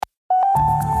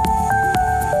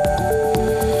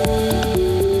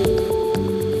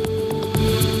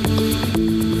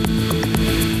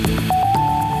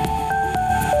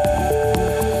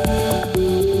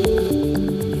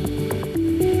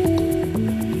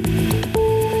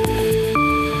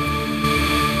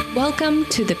Welcome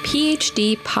to the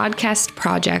PhD podcast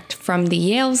project from the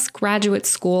Yale's Graduate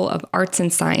School of Arts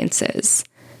and Sciences.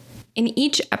 In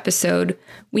each episode,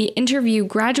 we interview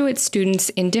graduate students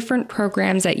in different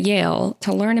programs at Yale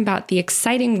to learn about the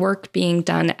exciting work being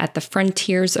done at the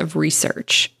frontiers of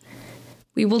research.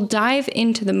 We will dive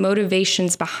into the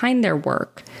motivations behind their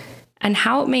work and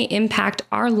how it may impact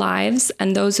our lives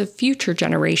and those of future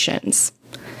generations.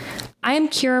 I am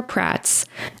Kira Prats,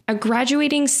 a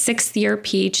graduating sixth-year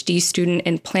PhD student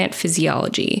in plant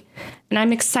physiology, and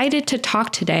I'm excited to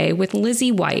talk today with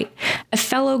Lizzie White, a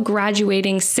fellow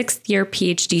graduating sixth-year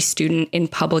PhD student in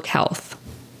public health.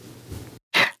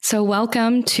 So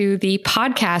welcome to the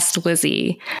podcast,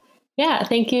 Lizzie. Yeah,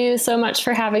 thank you so much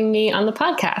for having me on the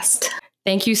podcast.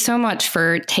 Thank you so much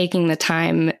for taking the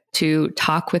time to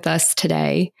talk with us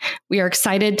today. We are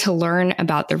excited to learn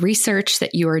about the research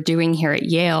that you are doing here at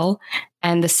Yale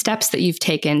and the steps that you've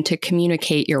taken to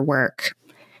communicate your work.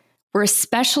 We're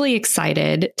especially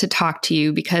excited to talk to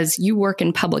you because you work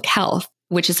in public health,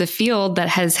 which is a field that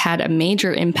has had a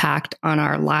major impact on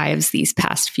our lives these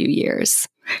past few years.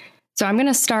 So I'm going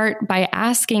to start by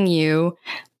asking you,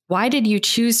 why did you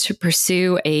choose to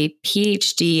pursue a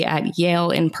PhD at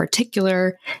Yale in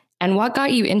particular, and what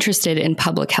got you interested in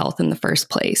public health in the first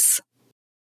place?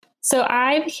 So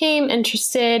I became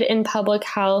interested in public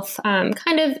health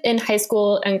kind of in high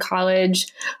school and college.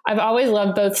 I've always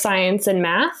loved both science and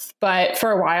math, but for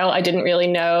a while I didn't really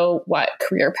know what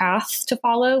career path to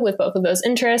follow with both of those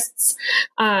interests.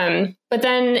 But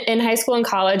then in high school and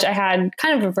college, I had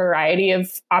kind of a variety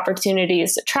of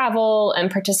opportunities to travel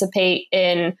and participate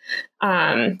in,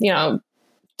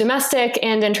 domestic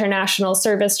and international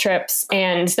service trips,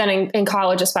 and then in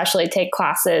college especially take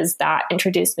classes that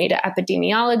introduced me to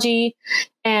epidemiology.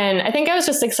 And I think I was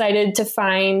just excited to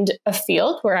find a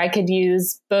field where I could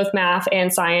use both math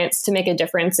and science to make a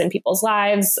difference in people's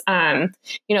lives.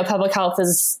 Public health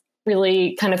is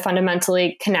really kind of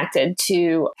fundamentally connected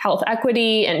to health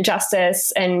equity and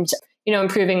justice and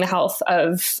improving the health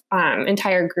of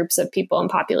entire groups of people and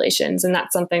populations. And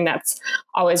that's something that's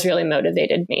always really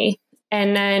motivated me.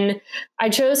 And then I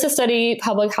chose to study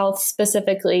public health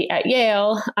specifically at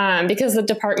Yale because the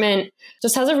department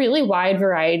just has a really wide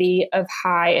variety of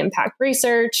high impact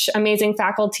research, amazing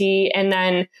faculty. And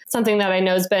then something that I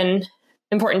know has been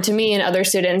important to me and other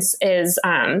students is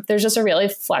there's just a really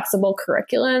flexible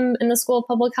curriculum in the School of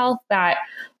Public Health that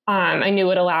I knew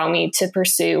would allow me to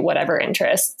pursue whatever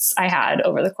interests I had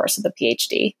over the course of the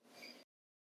PhD.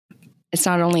 It's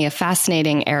not only a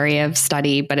fascinating area of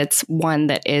study, but it's one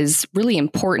that is really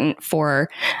important for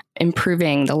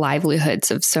improving the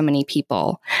livelihoods of so many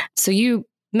people. So you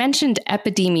mentioned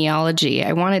epidemiology.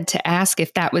 I wanted to ask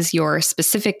if that was your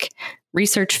specific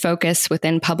research focus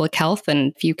within public health,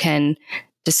 and if you can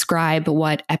describe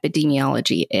what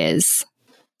epidemiology is.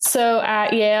 So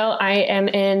at Yale, I am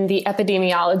in the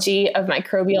epidemiology of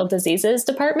microbial diseases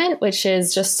department, which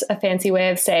is just a fancy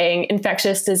way of saying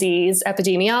infectious disease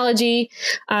epidemiology.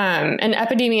 And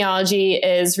epidemiology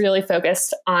is really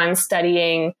focused on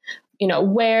studying,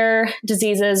 where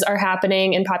diseases are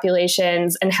happening in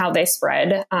populations and how they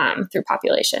spread through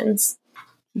populations.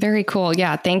 Very cool.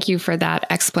 Yeah, thank you for that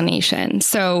explanation.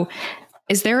 So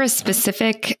is there a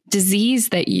specific disease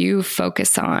that you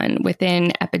focus on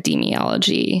within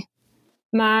epidemiology?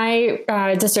 My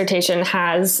dissertation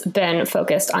has been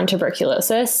focused on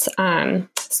tuberculosis,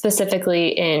 specifically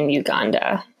in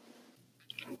Uganda.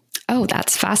 Oh,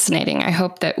 that's fascinating. I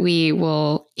hope that we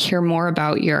will hear more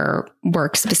about your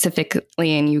work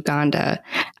specifically in Uganda.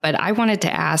 But I wanted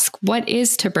to ask, what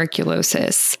is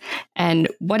tuberculosis and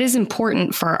what is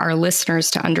important for our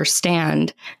listeners to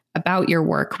understand about your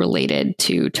work related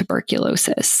to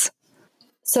tuberculosis?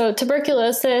 So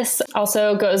tuberculosis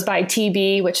also goes by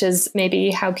TB, which is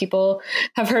maybe how people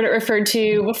have heard it referred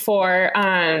to before.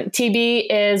 TB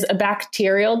is a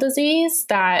bacterial disease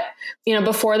that,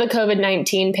 before the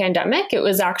COVID-19 pandemic, it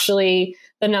was actually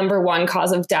the number one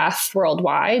cause of death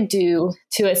worldwide due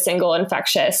to a single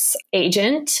infectious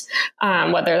agent,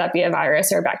 whether that be a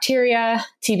virus or a bacteria.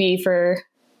 TB for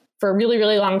a really,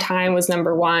 really long time was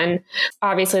number one.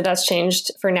 Obviously, that's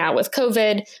changed for now with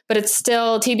COVID, but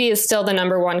TB is still the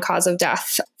number one cause of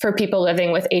death for people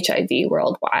living with HIV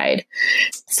worldwide.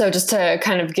 So just to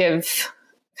kind of give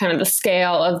kind of the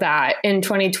scale of that, in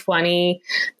 2020,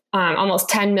 almost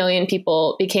 10 million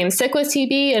people became sick with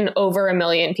TB and over 1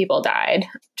 million people died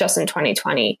just in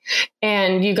 2020.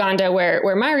 And Uganda,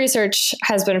 where my research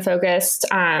has been focused,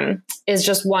 is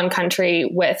just one country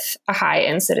with a high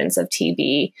incidence of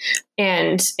TB.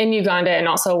 And in Uganda and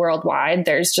also worldwide,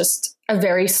 there's just a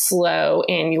very slow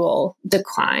annual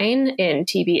decline in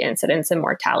TB incidence and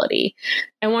mortality.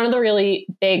 And one of the really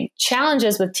big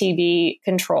challenges with TB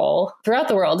control throughout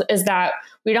the world is that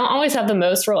we don't always have the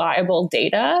most reliable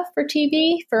data for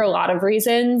TB for a lot of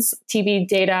reasons. TB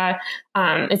data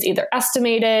is either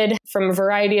estimated from a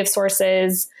variety of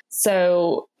sources.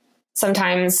 So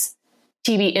sometimes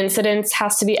TB incidence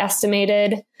has to be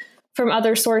estimated from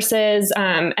other sources,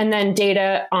 and then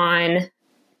data on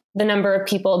the number of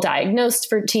people diagnosed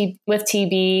with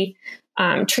TB,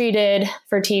 treated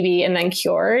for TB, and then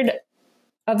cured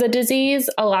of the disease.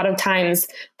 A lot of times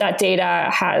that data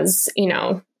has,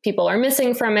 people are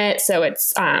missing from it. So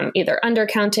it's either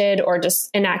undercounted or just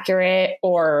inaccurate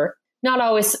or not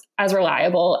always as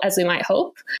reliable as we might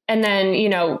hope. And then,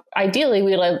 ideally,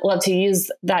 we love to use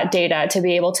that data to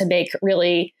be able to make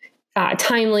really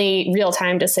timely,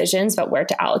 real-time decisions about where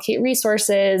to allocate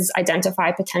resources,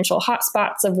 identify potential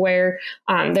hotspots of where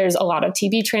there's a lot of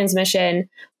TB transmission,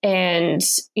 and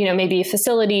maybe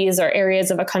facilities or areas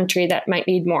of a country that might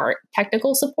need more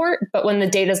technical support. But when the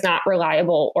data is not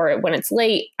reliable or when it's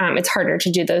late, it's harder to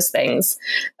do those things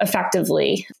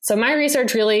effectively. So my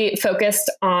research really focused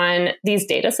on these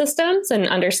data systems and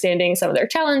understanding some of their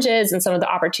challenges and some of the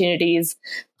opportunities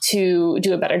to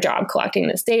do a better job collecting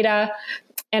this data.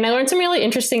 And I learned some really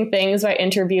interesting things by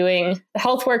interviewing the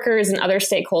health workers and other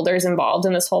stakeholders involved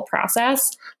in this whole process.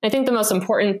 I think the most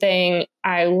important thing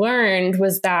I learned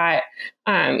was that,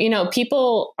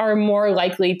 people are more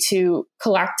likely to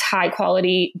collect high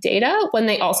quality data when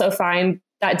they also find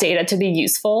that data to be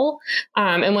useful.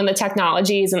 And when the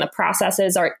technologies and the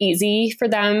processes are easy for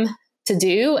them to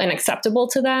do and acceptable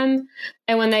to them.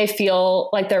 And when they feel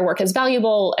like their work is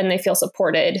valuable and they feel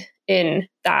supported in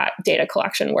that data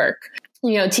collection work.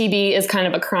 TB is kind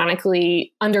of a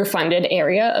chronically underfunded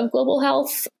area of global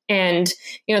health. And,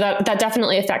 that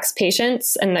definitely affects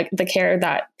patients and the care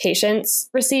that patients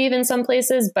receive in some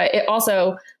places, but it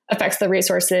also affects the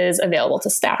resources available to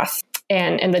staff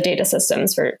and the data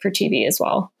systems for TB as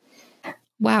well.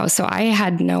 Wow. So I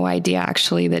had no idea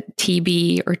actually that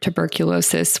TB or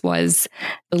tuberculosis was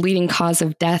the leading cause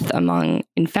of death among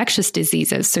infectious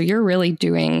diseases. So you're really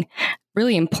doing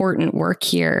really important work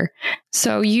here.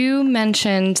 So you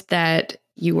mentioned that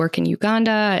you work in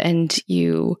Uganda and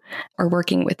you are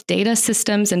working with data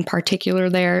systems in particular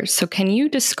there. So can you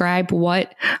describe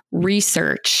what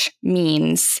research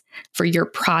means for your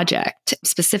project,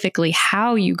 specifically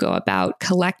how you go about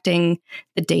collecting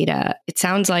the data? It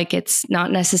sounds like it's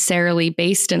not necessarily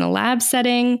based in a lab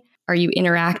setting. Are you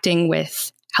interacting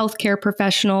with healthcare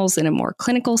professionals in a more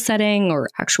clinical setting or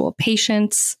actual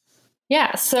patients?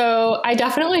 Yeah, so I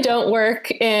definitely don't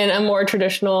work in a more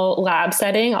traditional lab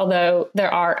setting, although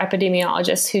there are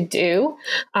epidemiologists who do.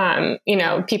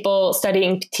 People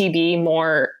studying TB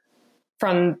more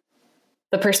from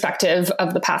the perspective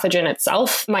of the pathogen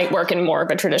itself might work in more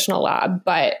of a traditional lab.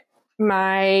 But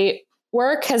my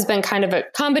work has been kind of a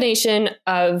combination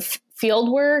of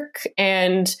field work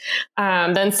and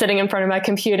then sitting in front of my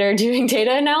computer doing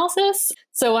data analysis.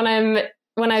 So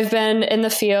when I've been in the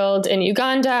field in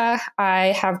Uganda, I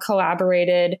have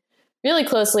collaborated really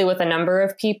closely with a number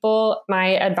of people.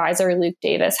 My advisor, Luke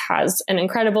Davis, has an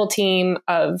incredible team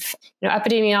of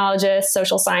epidemiologists,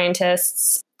 social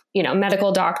scientists,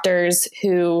 medical doctors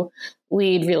who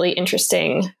lead really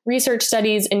interesting research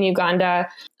studies in Uganda.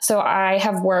 So I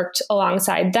have worked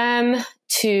alongside them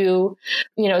to,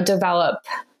 develop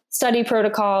study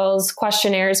protocols,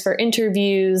 questionnaires for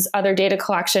interviews, other data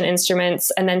collection instruments.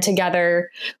 And then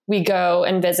together we go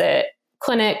and visit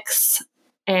clinics.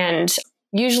 And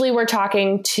usually we're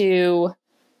talking to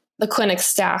the clinic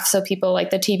staff. So people like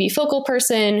the TB focal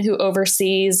person who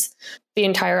oversees the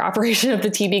entire operation of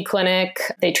the TB clinic.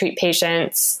 They treat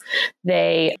patients.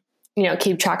 They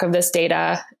keep track of this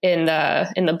data in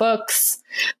the books.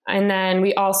 And then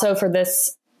we also, for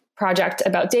this project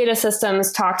about data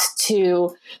systems, talked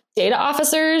to data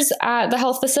officers at the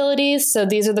health facilities. So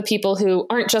these are the people who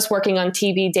aren't just working on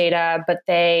TB data, but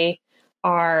they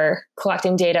are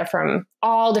collecting data from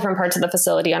all different parts of the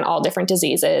facility on all different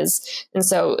diseases. And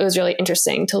so it was really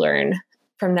interesting to learn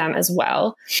from them as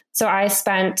well. So I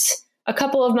spent a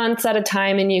couple of months at a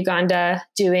time in Uganda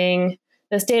doing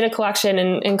this data collection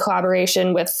in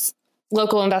collaboration with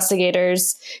local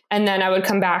investigators. And then I would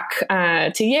come back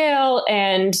to Yale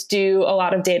and do a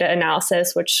lot of data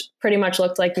analysis, which pretty much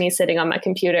looked like me sitting on my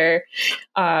computer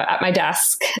at my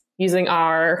desk using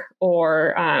R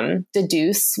or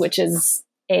Deduce, which is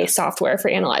a software for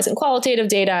analyzing qualitative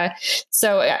data.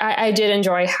 So I did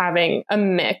enjoy having a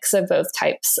mix of both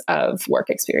types of work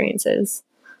experiences.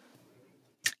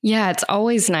 Yeah, it's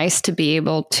always nice to be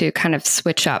able to kind of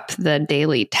switch up the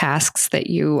daily tasks that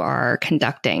you are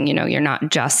conducting. You're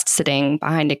not just sitting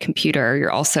behind a computer,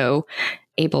 you're also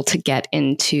able to get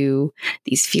into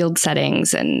these field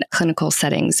settings and clinical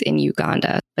settings in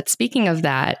Uganda. But speaking of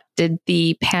that, did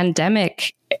the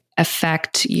pandemic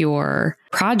affect your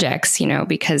projects,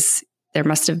 because there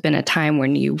must have been a time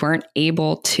when you weren't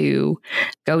able to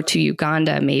go to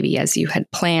Uganda maybe as you had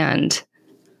planned?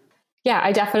 Yeah,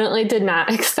 I definitely did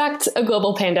not expect a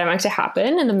global pandemic to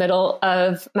happen in the middle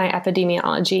of my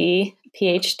epidemiology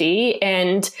PhD.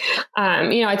 And,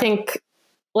 I think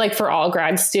like for all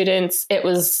grad students, it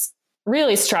was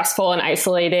really stressful and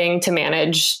isolating to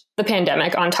manage the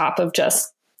pandemic on top of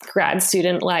just grad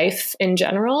student life in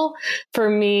general. For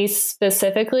me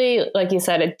specifically, like you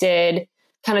said, it did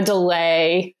kind of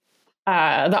delay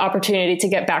the opportunity to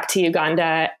get back to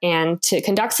Uganda and to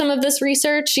conduct some of this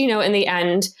research. In the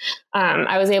end,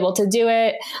 I was able to do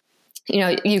it.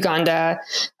 Uganda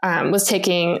was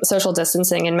taking social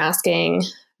distancing and masking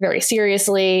very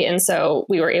seriously. And so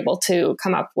we were able to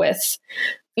come up with,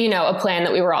 a plan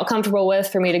that we were all comfortable with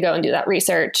for me to go and do that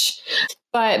research.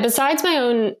 But besides my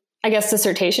own, I guess,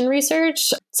 dissertation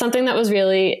research, something that was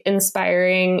really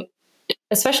inspiring,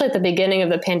 especially at the beginning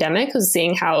of the pandemic, was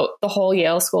seeing how the whole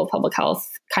Yale School of Public Health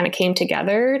kind of came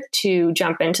together to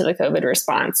jump into the COVID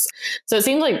response. So it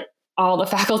seemed like all the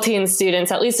faculty and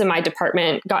students, at least in my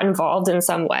department, got involved in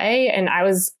some way. And I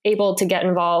was able to get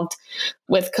involved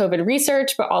with COVID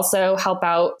research, but also help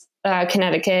out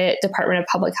Connecticut Department of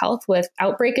Public Health with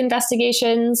outbreak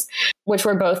investigations, which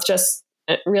were both just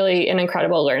really an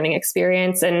incredible learning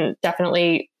experience and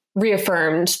definitely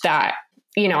reaffirmed that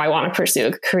I want to pursue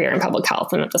a career in public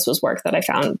health and that this was work that I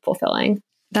found fulfilling.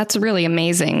 That's really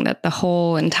amazing that the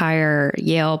whole entire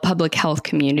Yale public health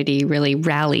community really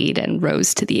rallied and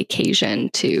rose to the occasion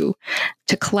to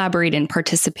collaborate and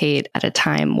participate at a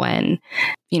time when,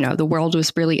 the world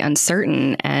was really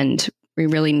uncertain and we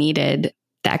really needed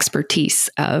the expertise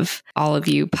of all of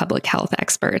you public health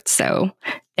experts. So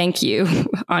thank you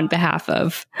on behalf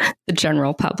of the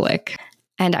general public.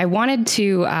 And I wanted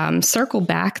to circle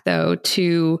back, though,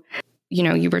 to,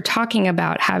 you were talking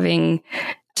about having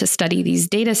to study these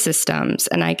data systems.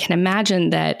 And I can imagine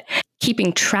that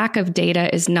keeping track of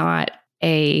data is not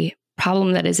a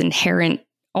problem that is inherent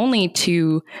only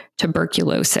to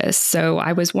tuberculosis. So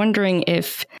I was wondering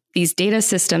if these data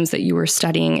systems that you were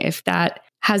studying, if that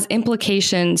has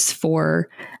implications for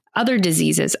other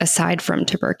diseases aside from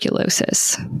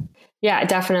tuberculosis. Yeah,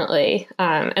 definitely.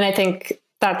 And I think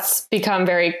that's become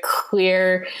very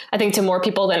clear, I think, to more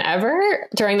people than ever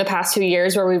during the past 2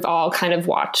 years, where we've all kind of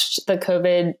watched the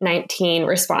COVID-19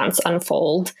 response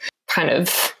unfold kind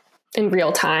of in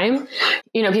real time.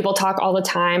 People talk all the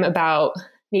time about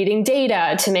needing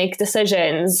data to make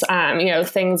decisions,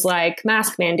 things like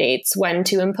mask mandates, when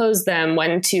to impose them,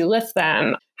 when to lift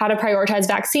them, how to prioritize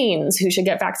vaccines, who should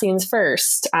get vaccines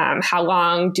first, how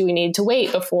long do we need to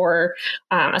wait before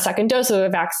a second dose of a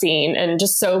vaccine, and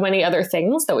just so many other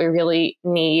things that we really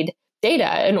need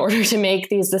data in order to make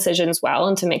these decisions well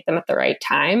and to make them at the right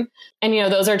time. And,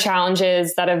 those are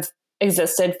challenges that have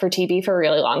existed for TB for a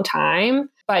really long time,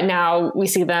 but now we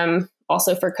see them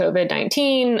also for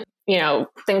COVID-19.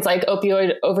 Things like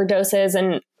opioid overdoses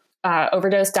and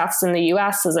overdose deaths in the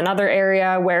US is another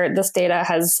area where this data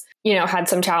has, had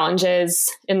some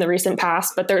challenges in the recent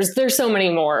past, but there's so many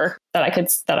more that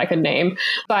I could name.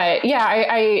 But yeah,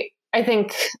 I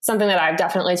think something that I've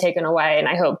definitely taken away, and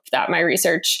I hope that my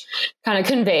research kind of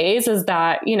conveys, is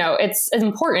that, it's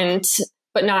important,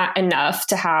 but not enough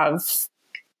to have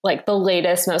like the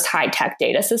latest, most high-tech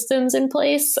data systems in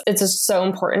place. It's just so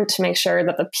important to make sure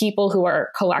that the people who are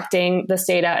collecting this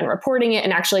data and reporting it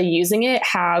and actually using it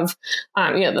have,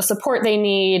 the support they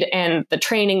need and the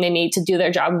training they need to do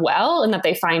their job well, and that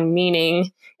they find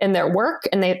meaning in their work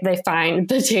and they find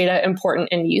the data important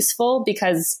and useful,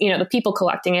 because, the people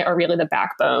collecting it are really the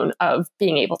backbone of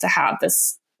being able to have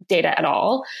this data at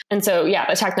all. And so, yeah,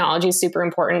 the technology is super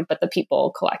important, but the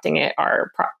people collecting it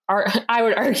are I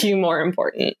would argue, more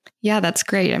important. Yeah, that's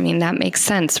great. I mean, that makes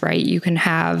sense, right? You can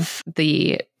have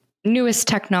the newest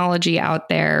technology out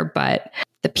there, but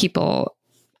the people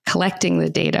collecting the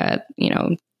data,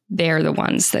 they're the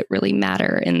ones that really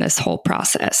matter in this whole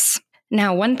process.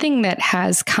 Now, one thing that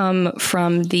has come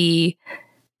from the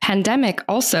pandemic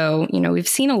also, we've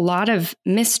seen a lot of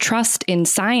mistrust in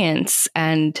science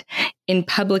and in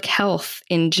public health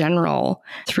in general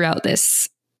throughout this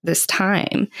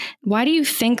time. Why do you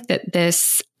think that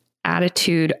this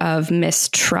attitude of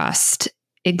mistrust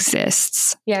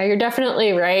exists? Yeah, you're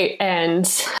definitely right. And,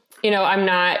 I'm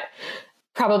not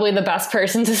probably the best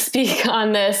person to speak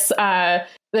on this.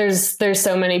 there's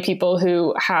so many people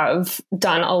who have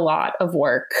done a lot of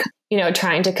work,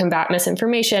 trying to combat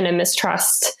misinformation and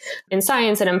mistrust in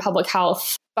science and in public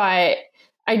health. But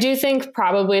I do think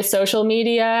probably social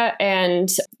media and,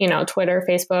 Twitter,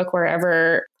 Facebook,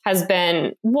 wherever has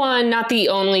been one, not the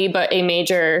only, but a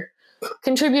major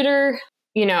contributor.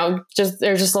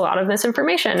 There's just a lot of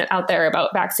misinformation out there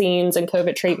about vaccines and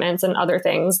COVID treatments and other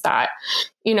things that,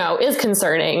 is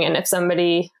concerning. And if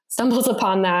somebody stumbles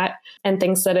upon that and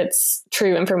thinks that it's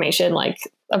true information,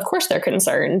 of course they're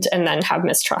concerned and then have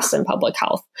mistrust in public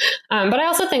health. But I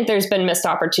also think there's been missed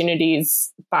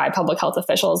opportunities by public health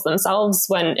officials themselves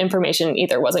when information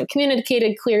either wasn't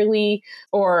communicated clearly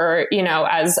or,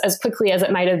 as quickly as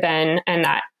it might have been. And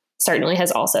that certainly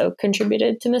has also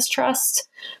contributed to mistrust.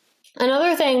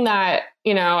 Another thing that,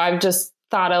 I've just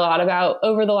thought a lot about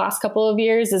over the last couple of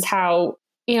years is how,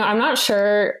 I'm not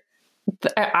sure,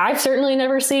 I've certainly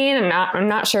never seen, and I'm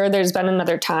not sure there's been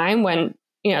another time when,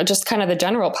 just kind of the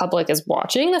general public is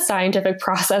watching the scientific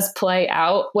process play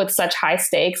out with such high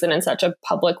stakes and in such a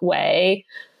public way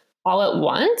all at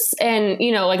once. And,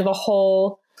 the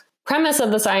whole premise of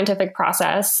the scientific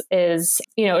process is,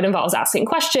 it involves asking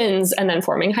questions and then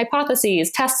forming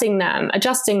hypotheses, testing them,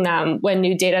 adjusting them when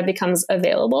new data becomes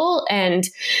available. And,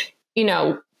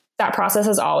 that process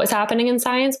is always happening in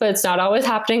science, but it's not always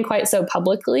happening quite so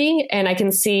publicly. And I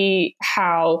can see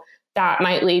how that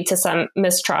might lead to some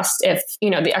mistrust if,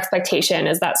 the expectation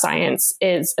is that science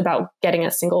is about getting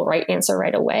a single right answer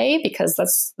right away, because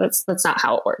that's not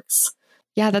how it works.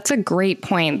 Yeah, that's a great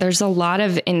point. There's a lot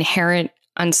of inherent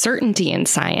uncertainty in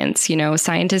science.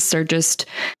 Scientists are just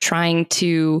trying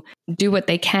to do what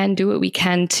we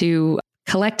can to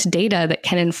collect data that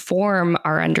can inform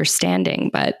our understanding.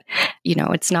 But,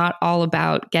 it's not all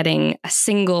about getting a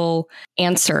single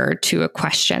answer to a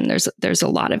question. There's a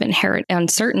lot of inherent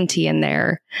uncertainty in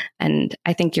there. And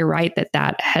I think you're right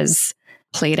that has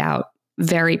played out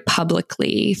very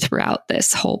publicly throughout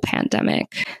this whole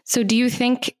pandemic. So do you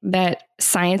think that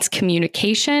science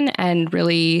communication and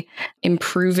really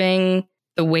improving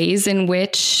the ways in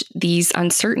which these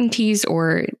uncertainties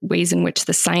or ways in which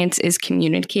the science is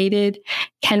communicated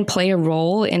can play a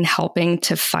role in helping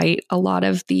to fight a lot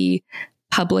of the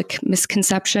public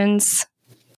misconceptions?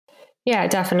 Yeah,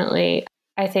 definitely.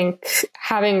 I think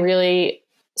having really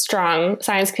strong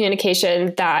science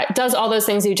communication that does all those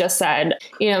things you just said,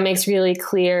 makes really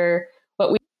clear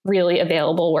what we really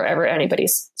available wherever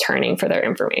anybody's turning for their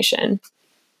information.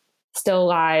 Still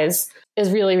lies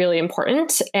is really, really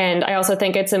important. And I also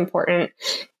think it's important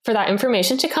for that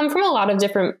information to come from a lot of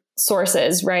different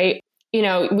sources, right? We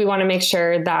want to make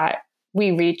sure that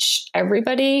we reach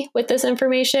everybody with this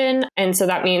information. And so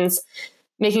that means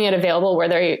making it available where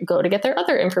they go to get their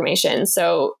other information.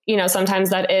 So, sometimes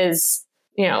that is,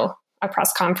 a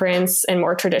press conference and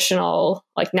more traditional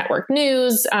like network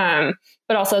news,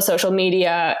 but also social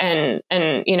media and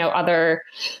other,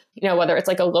 whether it's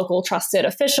like a local trusted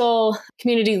official,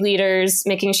 community leaders,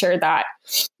 making sure that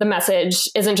the message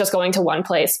isn't just going to one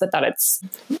place, but that it's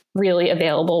really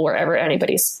available wherever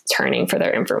anybody's turning for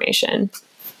their information.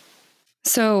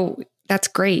 So that's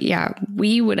great. Yeah.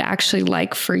 We would actually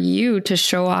like for you to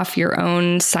show off your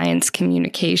own science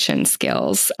communication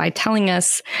skills by telling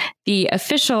us the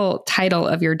official title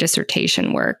of your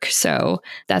dissertation work. So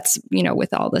that's,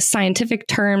 with all the scientific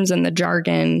terms and the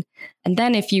jargon. And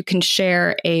then if you can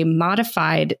share a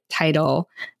modified title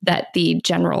that the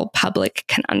general public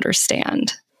can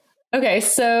understand. Okay,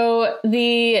 so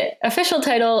the official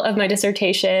title of my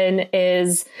dissertation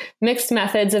is Mixed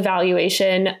Methods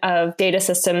Evaluation of Data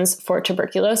Systems for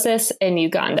Tuberculosis in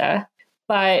Uganda.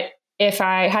 But if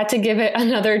I had to give it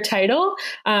another title,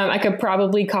 I could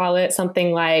probably call it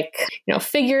something like,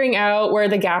 figuring out where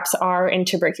the gaps are in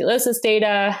tuberculosis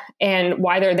data and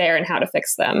why they're there and how to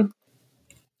fix them.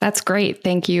 That's great.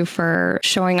 Thank you for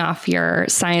showing off your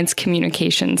science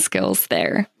communication skills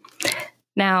there.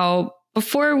 Now,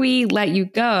 before we let you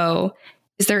go,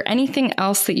 is there anything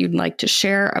else that you'd like to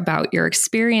share about your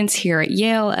experience here at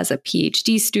Yale as a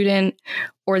PhD student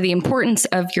or the importance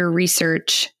of your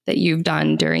research that you've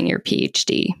done during your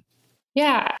PhD?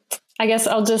 Yeah, I guess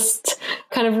I'll just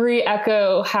kind of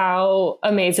re-echo how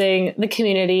amazing the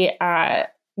community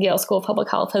at Yale School of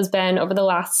Public Health has been over the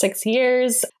last 6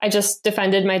 years. I just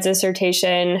defended my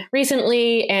dissertation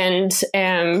recently and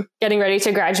am getting ready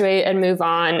to graduate and move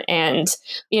on. And,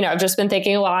 I've just been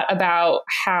thinking a lot about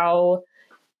how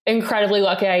incredibly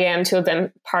lucky I am to have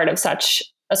been part of such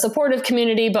a supportive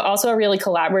community, but also a really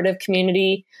collaborative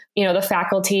community. The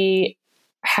faculty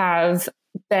have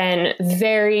been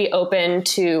very open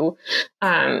to,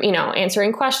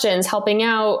 answering questions, helping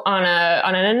out on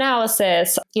an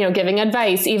analysis, giving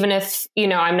advice, even if,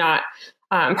 I'm not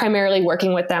primarily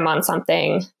working with them on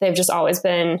something. They've just always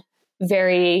been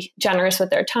very generous with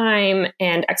their time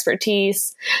and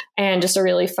expertise, and just a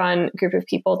really fun group of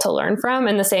people to learn from.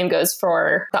 And the same goes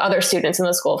for the other students in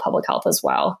the School of Public Health as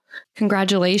well.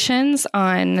 Congratulations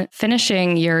on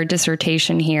finishing your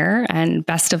dissertation here, and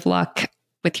best of luck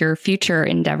with your future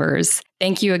endeavors.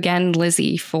 Thank you again,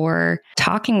 Lizzie, for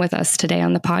talking with us today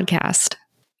on the podcast.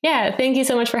 Yeah, thank you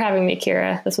so much for having me,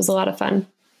 Kira. This was a lot of fun.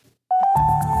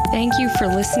 Thank you for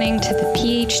listening to the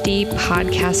PhD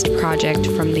podcast project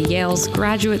from the Yale's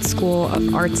Graduate School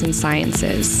of Arts and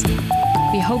Sciences.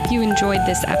 We hope you enjoyed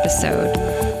this episode,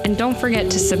 and don't forget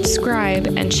to subscribe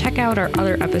and check out our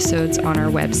other episodes on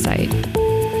our website.